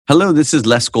Hello, this is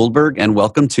Les Goldberg, and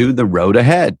welcome to The Road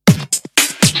Ahead.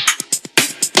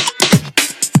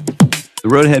 The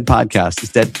Road Ahead podcast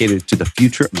is dedicated to the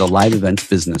future of the live events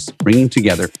business, bringing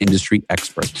together industry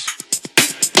experts.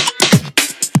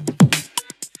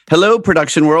 Hello,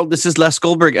 production world. This is Les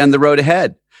Goldberg and The Road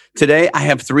Ahead. Today, I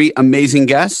have three amazing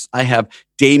guests. I have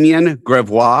Damian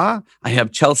Gravois, I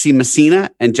have Chelsea Messina,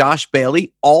 and Josh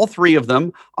Bailey. All three of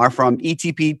them are from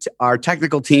ETP, our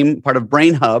technical team, part of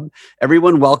BrainHub.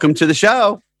 Everyone, welcome to the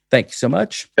show. Thank you so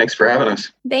much. Thanks for having us.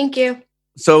 Thank you.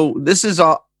 So this is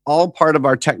all part of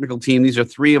our technical team. These are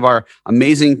three of our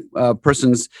amazing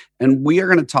persons, and we are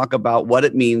going to talk about what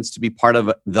it means to be part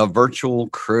of the virtual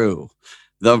crew.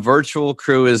 The virtual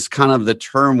crew is kind of the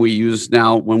term we use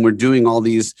now when we're doing all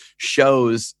these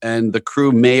shows, and the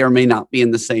crew may or may not be in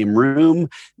the same room.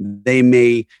 They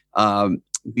may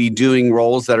be doing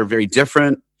roles that are very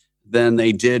different than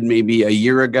they did maybe a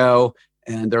year ago,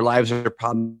 and their lives are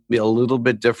probably a little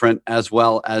bit different, as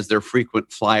well as their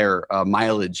frequent flyer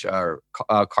mileage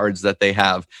cards that they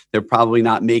have. They're probably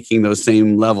not making those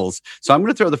same levels. So I'm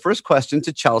going to throw the first question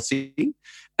to Chelsea.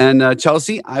 And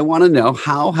Chelsea, I want to know,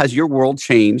 how has your world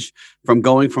changed from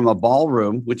going from a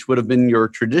ballroom, which would have been your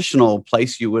traditional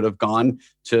place you would have gone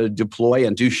to deploy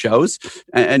and do shows,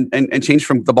 and change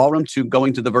from the ballroom to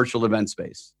going to the virtual event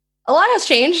space? A lot has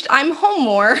changed. I'm home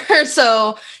more.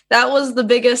 So that was the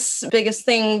biggest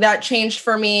thing that changed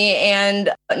for me,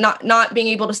 and not being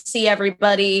able to see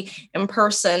everybody in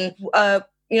person.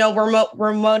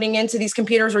 Remoting into these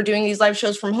computers or doing these live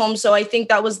shows from home. So I think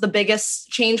that was the biggest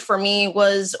change for me,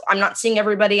 was I'm not seeing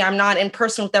everybody. I'm not in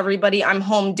person with everybody. I'm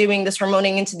home doing this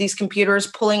remoting into these computers,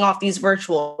 pulling off these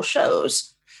virtual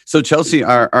shows. So Chelsea,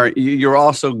 you're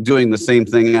also doing the same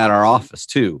thing at our office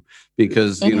too,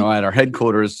 because, at our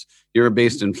headquarters, you're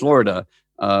based in Florida.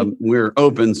 We're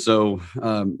open. So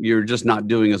you're just not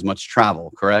doing as much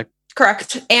travel, correct?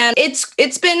 Correct. And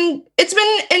it's been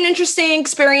an interesting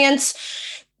experience,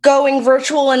 going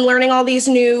virtual and learning all these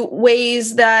new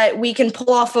ways that we can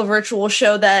pull off a virtual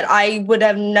show that I would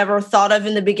have never thought of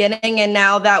in the beginning. And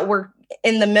now that we're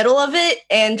in the middle of it,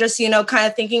 and just, kind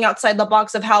of thinking outside the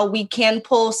box of how we can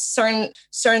pull certain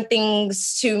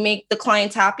things to make the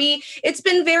clients happy. It's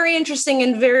been very interesting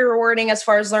and very rewarding as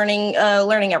far as learning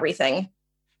everything.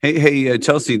 Hey,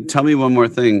 Chelsea, tell me one more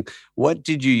thing. What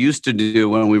did you used to do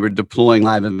when we were deploying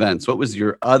live events? What was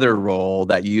your other role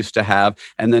that you used to have?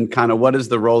 And then kind of what is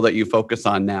the role that you focus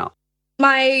on now?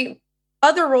 My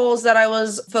other roles that I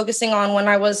was focusing on when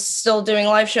I was still doing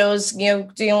live shows,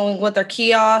 dealing with their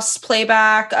kiosks,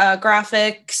 playback,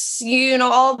 graphics,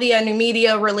 all the new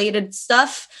media related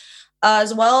stuff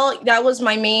as well. That was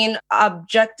my main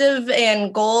objective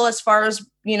and goal as far as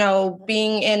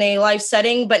being in a live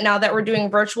setting. But now that we're doing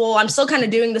virtual, I'm still kind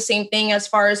of doing the same thing as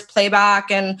far as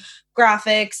playback and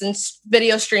graphics and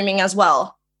video streaming as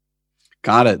well.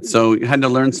 Got it. So you had to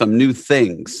learn some new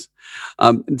things.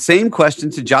 Same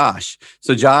question to Josh.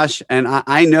 So Josh, and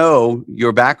I know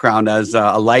your background as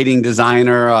a lighting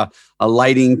designer, a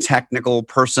lighting technical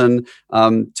person.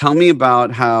 Tell me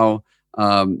about how,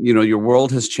 your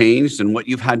world has changed and what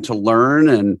you've had to learn,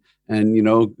 and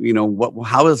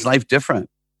how is life different?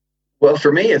 Well,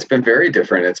 for me, it's been very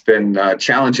different. It's been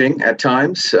challenging at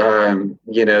times. The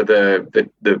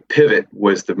pivot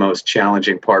was the most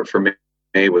challenging part for me,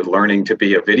 with learning to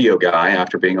be a video guy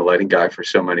after being a lighting guy for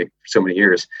so many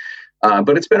years.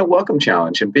 But it's been a welcome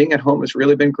challenge, and being at home has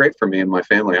really been great for me and my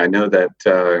family. I know that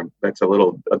that's a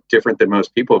little different than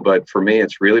most people, but for me,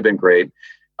 it's really been great.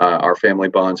 Our family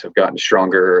bonds have gotten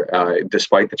stronger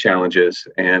despite the challenges,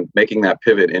 and making that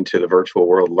pivot into the virtual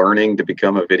world, learning to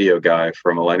become a video guy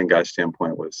from a lighting guy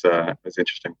standpoint was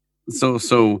interesting.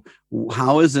 So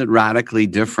how is it radically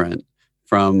different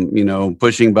from,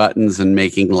 pushing buttons and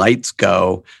making lights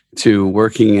go to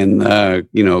working in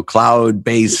the,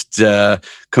 cloud-based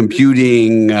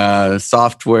computing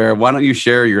software? Why don't you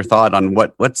share your thought on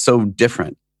what's so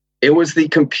different? It was the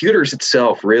computers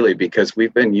itself, really, because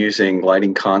we've been using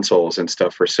lighting consoles and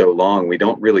stuff for so long. We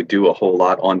don't really do a whole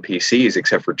lot on PCs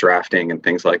except for drafting and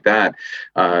things like that.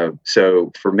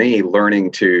 So for me,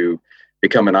 learning to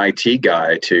become an IT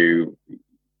guy, to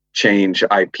change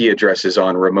IP addresses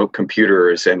on remote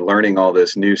computers, and learning all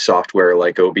this new software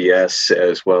like OBS,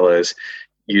 as well as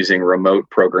using remote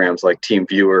programs like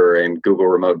TeamViewer and Google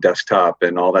Remote Desktop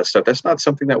and all that stuff, that's not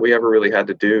something that we ever really had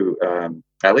to do,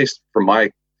 at least from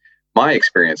my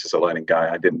experience as a lighting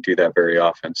guy. I didn't do that very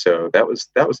often. So that was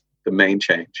the main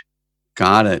change.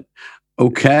 Got it.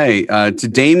 Okay. To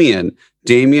Damian.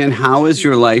 Damian, how is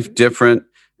your life different?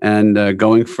 And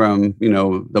going from,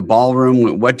 the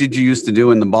ballroom, what did you used to do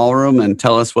in the ballroom? And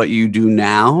tell us what you do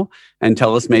now. and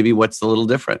tell us maybe what's a little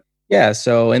different. Yeah.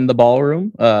 So in the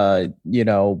ballroom,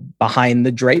 behind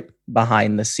the drape,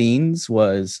 behind the scenes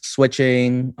was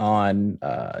switching on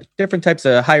different types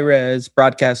of high-res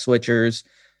broadcast switchers,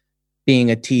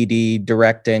 being a TD,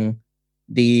 directing.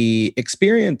 The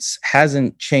experience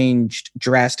hasn't changed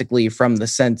drastically from the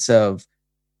sense of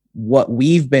what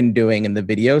we've been doing in the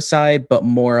video side, but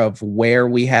more of where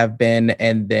we have been.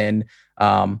 And then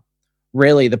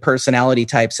really the personality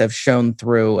types have shown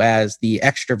through as the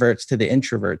extroverts to the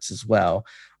introverts as well.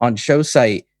 On show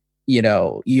site,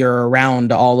 you're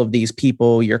around all of these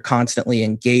people, you're constantly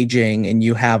engaging, and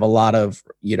you have a lot of,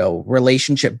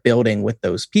 relationship building with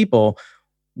those people.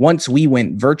 Once we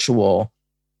went virtual,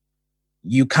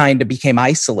 you kind of became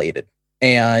isolated.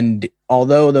 And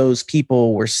although those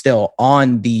people were still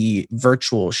on the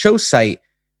virtual show site,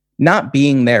 not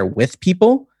being there with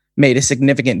people made a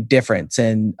significant difference.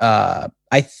 And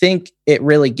I think it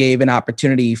really gave an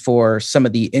opportunity for some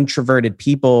of the introverted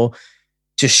people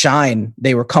to shine.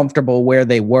 They were comfortable where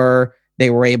they were. They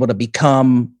were able to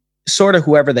become sort of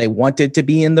whoever they wanted to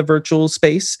be in the virtual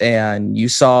space. And you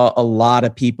saw a lot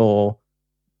of people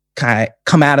kind of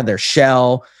come out of their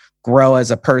shell, grow as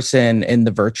a person in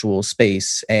the virtual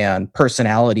space, and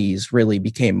personalities really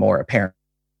became more apparent.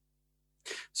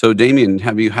 So, Damian,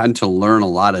 have you had to learn a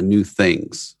lot of new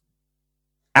things?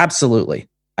 Absolutely.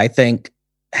 I think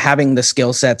having the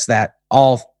skill sets that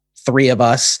all three of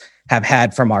us have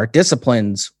had from our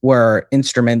disciplines were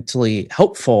instrumentally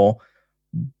helpful,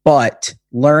 but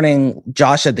learning,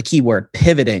 Josh said the key word,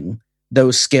 pivoting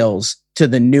those skills to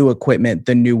the new equipment,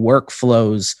 the new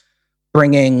workflows,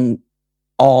 bringing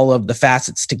all of the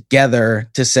facets together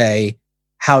to say,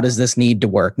 how does this need to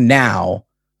work now,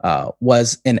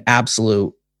 was an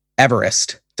absolute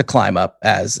Everest to climb up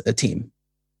as a team.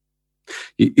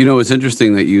 It's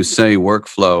interesting that you say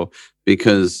workflow,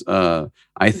 because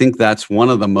I think that's one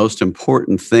of the most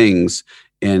important things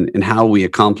in how we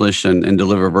accomplish and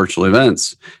deliver virtual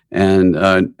events. And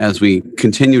as we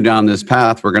continue down this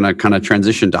path, we're going to kind of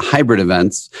transition to hybrid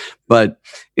events, but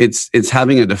it's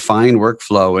having a defined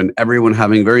workflow and everyone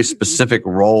having very specific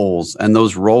roles. And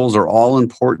those roles are all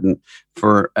important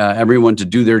for everyone to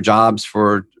do their jobs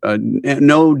for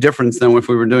no difference than if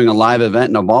we were doing a live event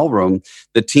in a ballroom.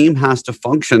 The team has to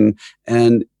function.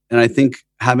 And I think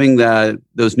having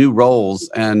those new roles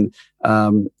and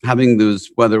having those,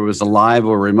 whether it was a live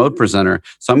or remote presenter.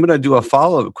 So I'm going to do a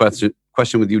follow-up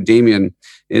question with you, Damian.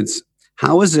 It's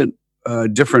how is it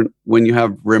different when you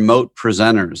have remote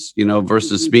presenters,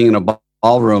 versus being in a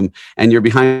ballroom and you're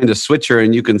behind a switcher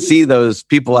and you can see those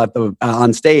people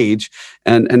on stage,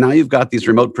 and now you've got these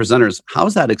remote presenters.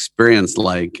 How's that experience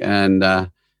like? And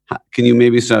can you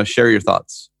maybe share your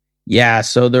thoughts? Yeah,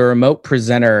 so the remote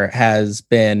presenter has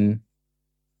been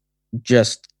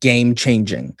just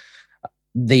game-changing.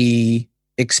 The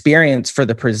experience for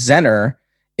the presenter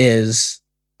is,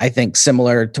 I think,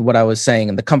 similar to what I was saying,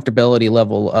 in the comfortability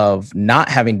level of not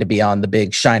having to be on the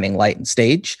big shining light and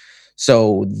stage.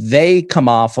 So they come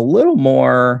off a little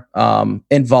more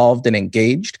involved and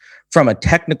engaged. From a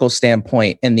technical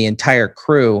standpoint, and the entire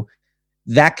crew,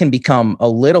 that can become a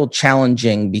little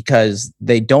challenging because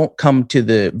they don't come to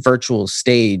the virtual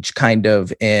stage kind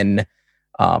of in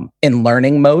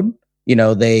learning mode.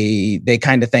 They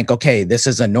kind of think, okay, this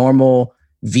is a normal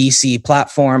VC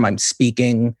platform. I'm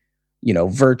speaking,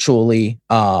 virtually.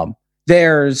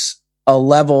 There's a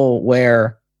level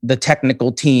where the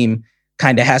technical team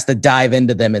kind of has to dive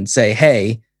into them and say,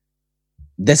 hey,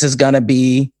 this is going to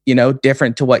be,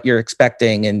 different to what you're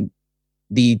expecting. And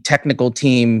the technical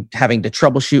team having to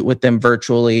troubleshoot with them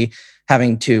virtually,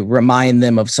 having to remind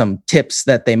them of some tips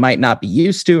that they might not be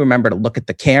used to. Remember to look at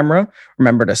the camera,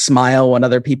 remember to smile when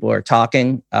other people are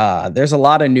talking. There's a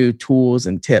lot of new tools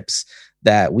and tips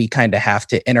that we kind of have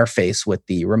to interface with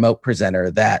the remote presenter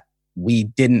that we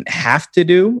didn't have to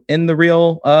do in the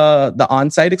real, the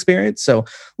on-site experience. So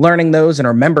learning those and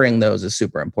remembering those is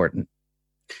super important.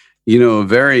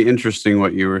 Very interesting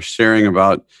what you were sharing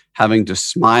about having to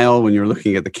smile when you're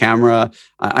looking at the camera.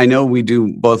 I know we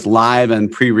do both live and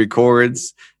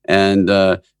pre-records, and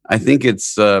I think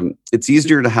it's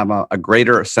easier to have a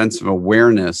greater sense of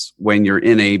awareness when you're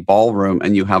in a ballroom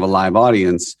and you have a live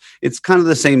audience. It's kind of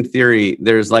the same theory.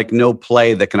 There's like no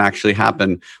play that can actually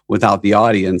happen without the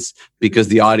audience because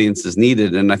the audience is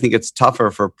needed. And I think it's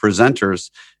tougher for presenters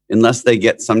unless they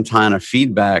get some kind of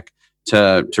feedback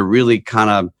to really kind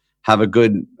of have a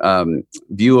good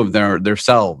view of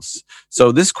themselves.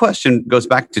 So this question goes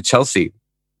back to Chelsea.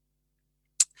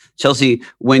 Chelsea,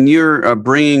 when you're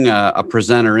bringing a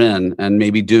presenter in and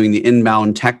maybe doing the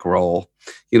inbound tech role,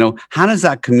 how does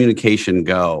that communication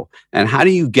go? And how do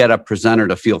you get a presenter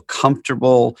to feel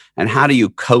comfortable? And how do you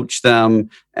coach them?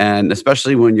 And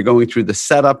especially when you're going through the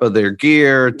setup of their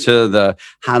gear to the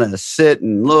how to sit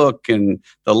and look and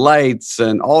the lights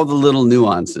and all the little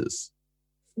nuances.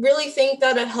 Really think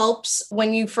that it helps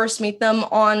when you first meet them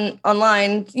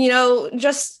online,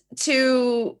 just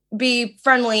to be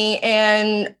friendly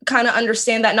and kind of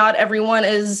understand that not everyone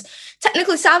is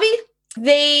technically savvy.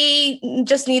 They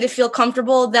just need to feel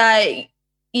comfortable that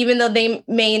even though they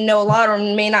may know a lot or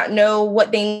may not know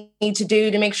what they need to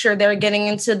do to make sure they're getting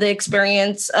into the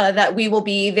experience, that we will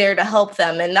be there to help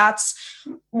them. And that's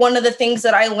one of the things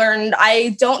that I learned.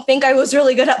 I don't think I was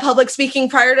really good at public speaking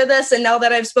prior to this. And now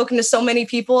that I've spoken to so many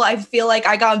people, I feel like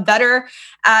I got better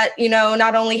at,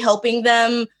 not only helping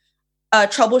them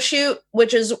troubleshoot,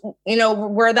 which is,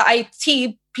 we're the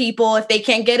IT people. If they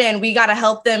can't get in, we got to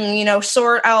help them,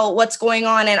 sort out what's going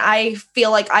on. And I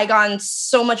feel like I gotten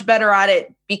so much better at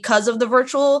it because of the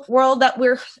virtual world that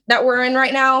we're in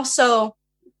right now. So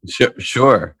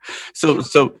Sure.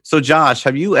 So Josh,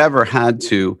 have you ever had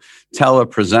to tell a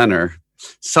presenter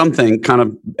something,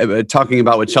 kind of talking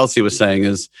about what Chelsea was saying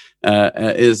is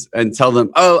and tell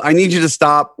them, oh, I need you to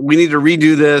stop. We need to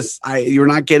redo this. You're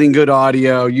not getting good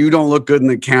audio. You don't look good in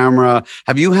the camera.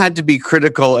 Have you had to be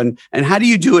critical, and how do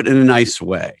you do it in a nice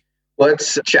way? Well,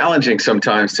 it's challenging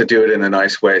sometimes to do it in a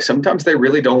nice way. Sometimes they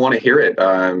really don't want to hear it.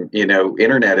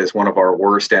 Internet is one of our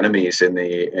worst enemies in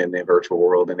the virtual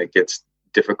world, and it gets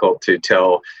difficult to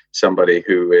tell somebody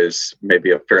who is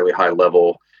maybe a fairly high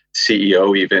level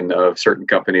CEO even of certain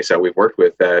companies that we've worked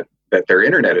with that their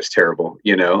internet is terrible.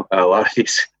 A lot of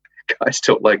these guys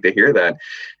don't like to hear that.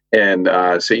 And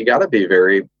so you got to be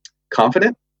very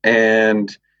confident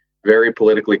and very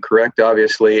politically correct,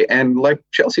 obviously. And like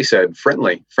Chelsea said,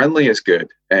 friendly is good.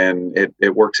 And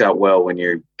it works out well when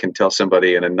you can tell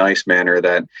somebody in a nice manner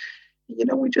that,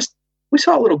 we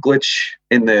saw a little glitch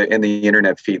in the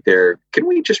internet feed there. Can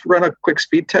we just run a quick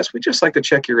speed test? We just like to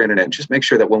check your internet and just make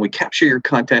sure that when we capture your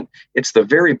content, it's the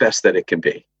very best that it can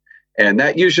be. And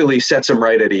that usually sets them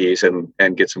right at ease and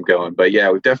gets them going. But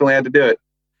yeah, we've definitely had to do it.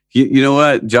 You know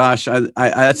what, Josh? I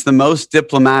that's the most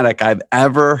diplomatic I've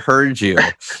ever heard you.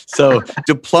 So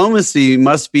diplomacy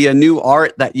must be a new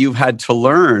art that you've had to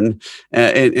learn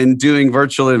in doing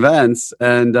virtual events.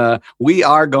 And we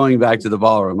are going back to the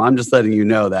ballroom. I'm just letting you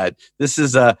know that this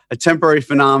is a temporary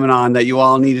phenomenon that you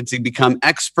all needed to become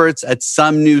experts at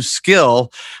some new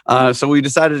skill. So we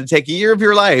decided to take a year of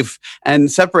your life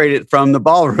and separate it from the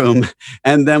ballroom.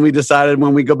 And then we decided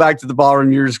when we go back to the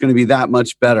ballroom, you're just going to be that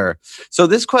much better. So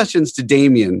this question's to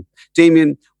Damian.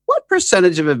 Damian, what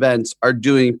percentage of events are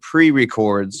doing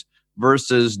pre-records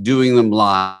versus doing them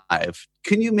live?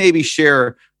 Can you maybe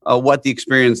share what the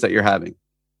experience that you're having?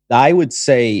 I would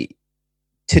say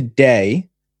today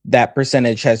that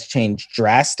percentage has changed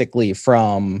drastically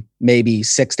from maybe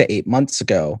 6 to 8 months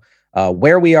ago.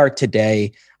 Where we are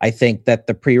today, I think that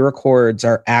the pre-records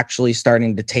are actually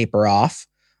starting to taper off.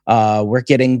 We're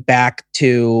getting back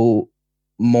to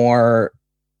more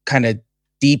kind of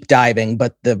deep diving,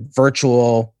 but the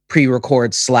virtual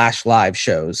pre-record / live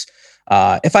shows.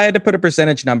 If I had to put a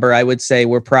percentage number, I would say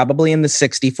we're probably in the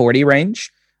 60-40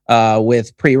 range,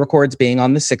 with pre-records being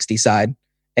on the 60 side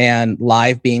and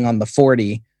live being on the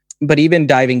 40. But even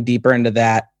diving deeper into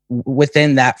that,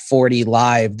 within that 40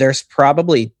 live, there's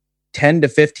probably 10 to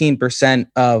 15%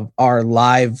 of our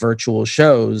live virtual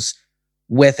shows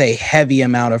with a heavy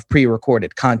amount of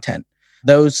pre-recorded content.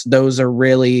 Those are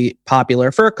really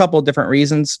popular for a couple of different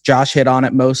reasons. Josh hit on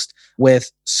it most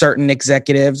with certain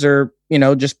executives or,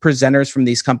 just presenters from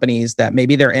these companies that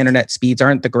maybe their internet speeds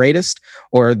aren't the greatest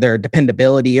or their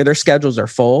dependability or their schedules are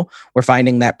full. We're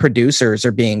finding that producers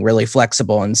are being really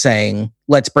flexible and saying,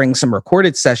 let's bring some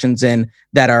recorded sessions in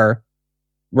that are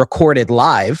recorded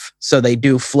live. So they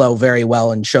do flow very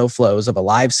well in show flows of a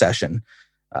live session.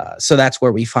 So that's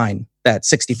where we find that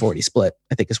 60-40 split,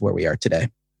 I think, is where we are today.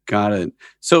 Got it.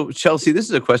 So, Chelsea, this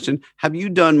is a question. Have you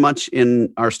done much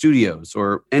in our studios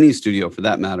or any studio for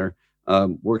that matter,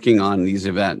 working on these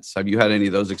events? Have you had any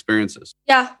of those experiences?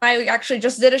 Yeah, I actually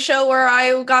just did a show where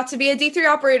I got to be a D3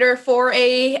 operator for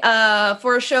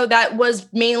a show that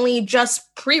was mainly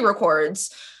just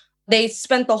pre-records. They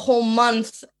spent the whole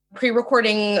month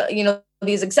pre-recording,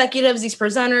 these executives, these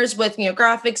presenters with,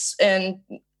 graphics and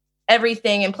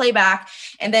everything and playback.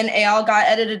 And then they all got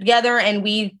edited together and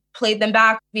we played them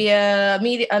back via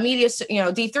media,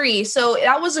 D3. So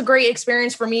that was a great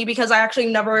experience for me because I actually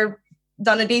never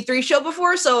done a D3 show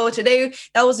before. So today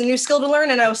that was a new skill to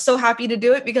learn. And I was so happy to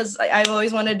do it because I've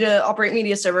always wanted to operate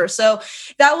media servers. So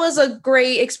that was a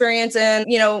great experience. And,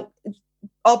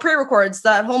 all pre-records.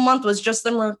 That whole month was just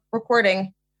them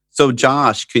recording. So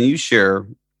Josh, can you share,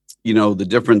 the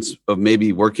difference of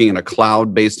maybe working in a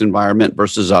cloud-based environment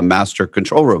versus a master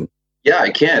control room? Yeah,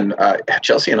 I can.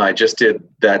 Chelsea and I just did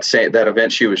that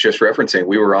event she was just referencing.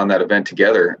 We were on that event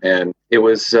together, and it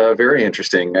was very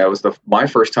interesting. It was my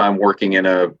first time working in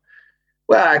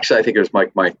actually, I think it was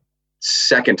my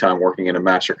second time working in a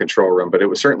master control room, but it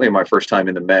was certainly my first time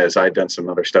in the Mez. I had done some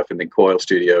other stuff in the Coil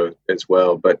studio as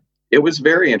well, but it was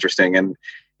very interesting, and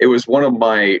it was one of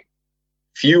my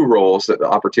few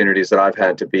opportunities that I've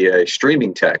had to be a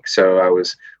streaming tech. So I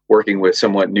was working with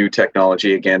somewhat new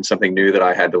technology, again, something new that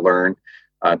I had to learn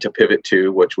to pivot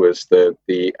to, which was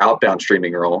the outbound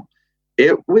streaming role.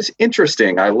 It was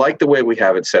interesting. I like the way we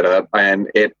have it set up, and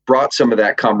it brought some of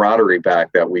that camaraderie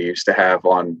back that we used to have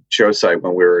on show site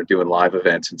when we were doing live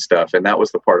events and stuff. And that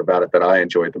was the part about it that I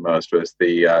enjoyed the most, was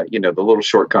the little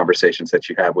short conversations that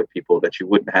you have with people that you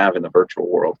wouldn't have in the virtual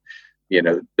world.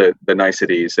 The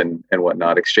niceties and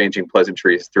whatnot, exchanging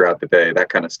pleasantries throughout the day, that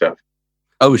kind of stuff.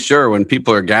 Oh, sure. When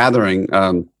people are gathering,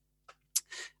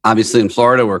 obviously in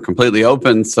Florida, we're completely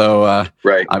open. So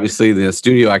right. Obviously the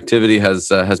studio activity has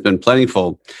been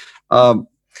plentiful.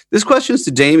 This question is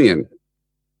to Damian.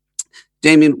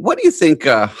 Damian, what do you think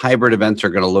hybrid events are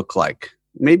going to look like?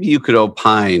 Maybe you could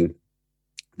opine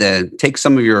that take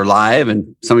some of your live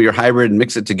and some of your hybrid and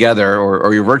mix it together,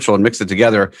 or your virtual and mix it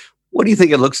together. What do you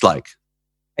think it looks like?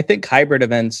 I think hybrid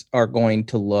events are going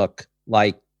to look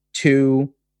like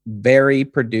two very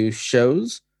produced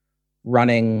shows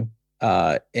running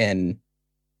in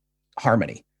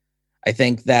harmony. I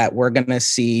think that we're going to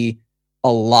see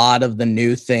a lot of the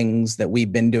new things that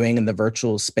we've been doing in the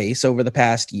virtual space over the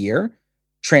past year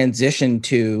transition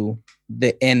to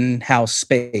the in-house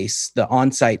space, the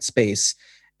on-site space,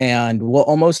 and we'll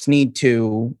almost need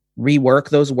to rework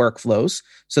those workflows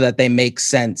so that they make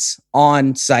sense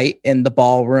on site, in the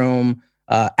ballroom,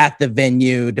 at the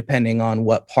venue, depending on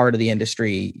what part of the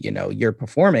industry you're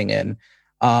performing in.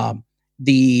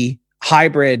 The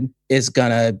hybrid is going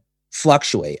to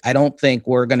fluctuate. I don't think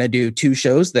we're going to do two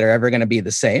shows that are ever going to be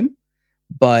the same,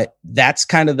 but that's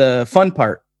kind of the fun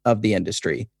part of the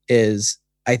industry. Is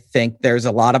I think there's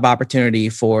a lot of opportunity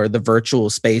for the virtual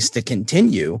space to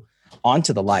continue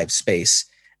onto the live space.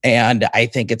 And I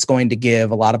think it's going to give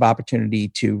a lot of opportunity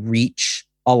to reach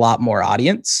a lot more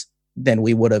audience than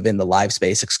we would have in the live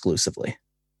space exclusively.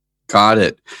 Got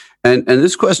it. And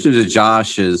this question to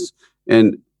Josh is,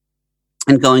 and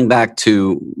going back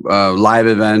to live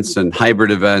events and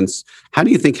hybrid events, how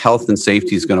do you think health and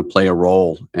safety is going to play a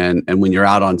role? And when you're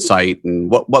out on site, and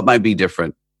what might be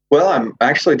different? Well, I'm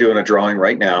actually doing a drawing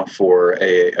right now for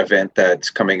a event that's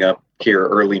coming up here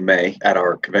early May at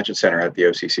our convention center at the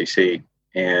OCCC.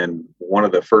 And one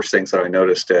of the first things that I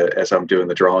noticed as I'm doing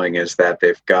the drawing is that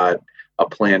they've got a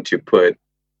plan to put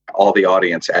all the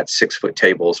audience at 6-foot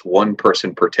tables, one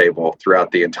person per table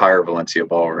throughout the entire Valencia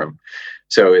ballroom.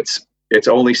 So it's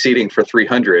only seating for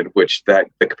 300, which the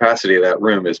capacity of that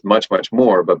room is much, much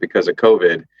more. But because of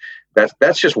COVID,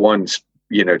 that's just one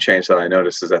change that I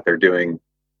noticed, is that they're doing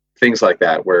things like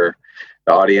that where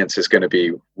the audience is going to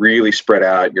be really spread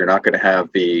out. You're not going to have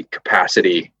the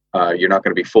capacity. You're not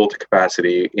going to be full to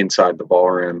capacity inside the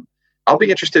ballroom. I'll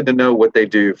be interested to know what they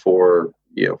do for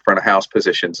front of house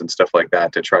positions and stuff like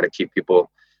that to try to keep people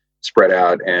spread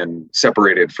out and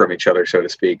separated from each other, so to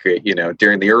speak.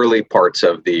 During the early parts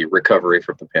of the recovery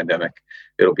from the pandemic,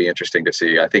 it'll be interesting to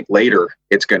see. I think later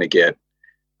it's going to get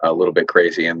a little bit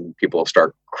crazy and people will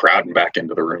start crowding back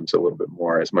into the rooms a little bit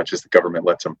more, as much as the government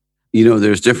lets them.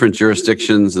 There's different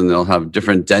jurisdictions and they'll have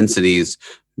different densities,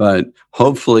 but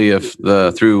hopefully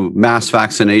through mass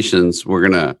vaccinations, we're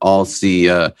going to all see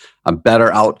a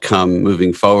better outcome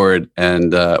moving forward.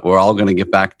 And we're all going to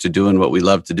get back to doing what we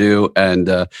love to do. And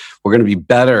we're going to be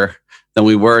better than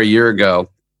we were a year ago,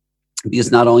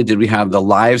 because not only did we have the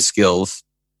live skills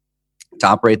to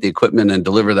operate the equipment and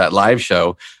deliver that live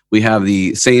show, we have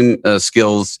the same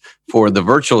skills for the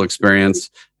virtual experience.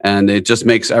 And it just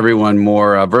makes everyone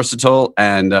more versatile,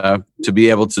 and to be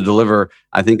able to deliver,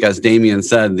 I think, as Damian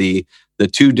said, the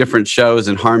two different shows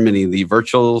in harmony, the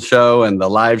virtual show and the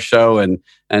live show, and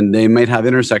they might have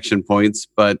intersection points.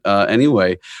 But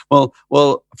anyway, well,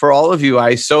 for all of you,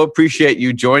 I so appreciate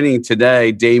you joining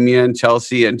today, Damian,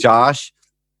 Chelsea, and Josh.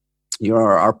 You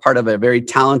are part of a very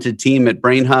talented team at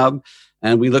BrainHub,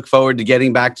 and we look forward to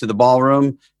getting back to the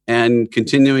ballroom and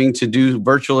continuing to do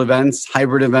virtual events,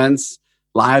 hybrid events,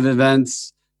 live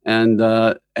events, and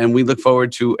we look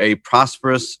forward to a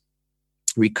prosperous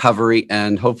recovery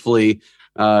and hopefully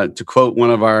To quote one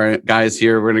of our guys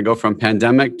here, we're going to go from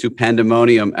pandemic to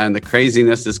pandemonium, and the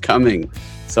craziness is coming.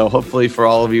 So hopefully for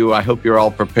all of you, I hope you're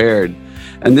all prepared.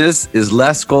 And this is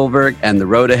Les Goldberg and the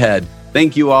road ahead.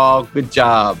 Thank you all. Good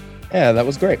job. Yeah, that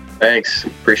was great. Thanks.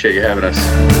 Appreciate you having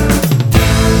us.